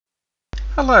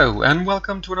Hello and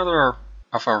welcome to another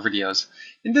of our videos.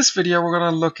 In this video we're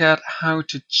going to look at how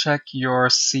to check your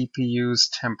CPU's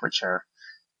temperature.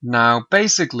 Now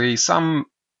basically some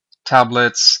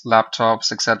tablets,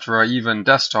 laptops, etc., even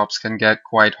desktops can get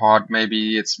quite hot,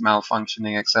 maybe it's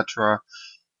malfunctioning, etc.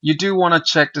 You do want to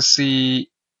check to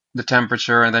see the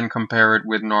temperature and then compare it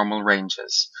with normal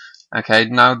ranges. Okay,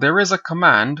 now there is a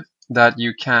command that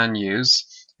you can use.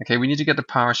 Okay, we need to get the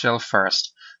PowerShell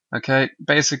first. Okay,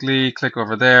 basically click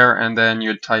over there and then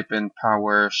you type in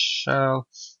PowerShell.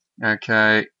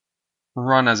 Okay,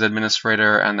 run as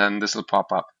administrator and then this will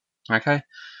pop up. Okay,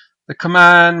 the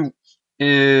command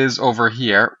is over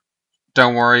here.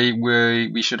 Don't worry,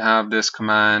 we should have this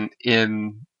command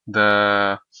in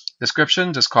the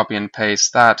description. Just copy and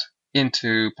paste that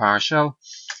into PowerShell.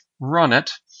 Run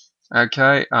it.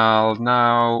 Okay, I'll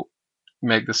now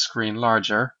make the screen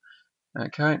larger.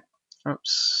 Okay.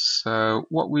 Oops. So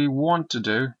what we want to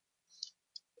do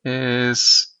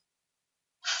is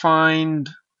find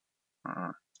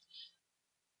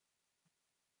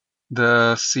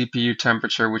the CPU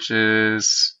temperature, which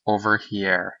is over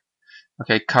here.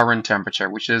 Okay, current temperature,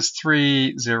 which is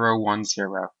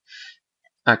 3010.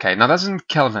 Okay, now that's in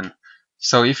Kelvin.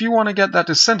 So if you want to get that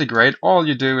to centigrade, all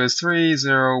you do is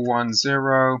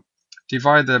 3010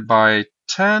 divided by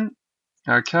 10.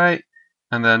 Okay,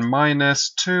 and then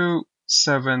minus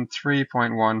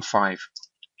 273.15.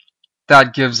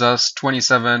 That gives us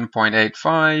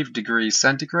 27.85 degrees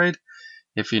centigrade.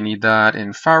 If you need that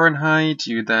in Fahrenheit,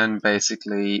 you then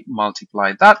basically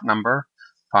multiply that number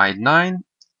by 9,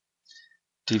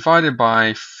 divided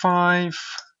by 5,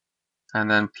 and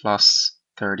then plus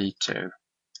 32.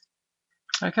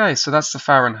 Okay, so that's the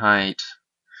Fahrenheit.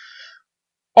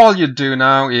 All you do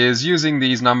now is, using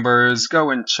these numbers, go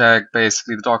and check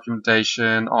basically the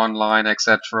documentation online,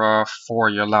 etc., for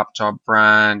your laptop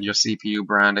brand, your CPU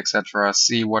brand, etc.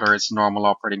 See what are its normal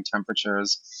operating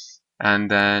temperatures,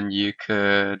 and then you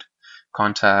could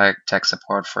contact tech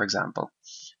support, for example.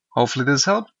 Hopefully this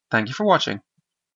helped. Thank you for watching.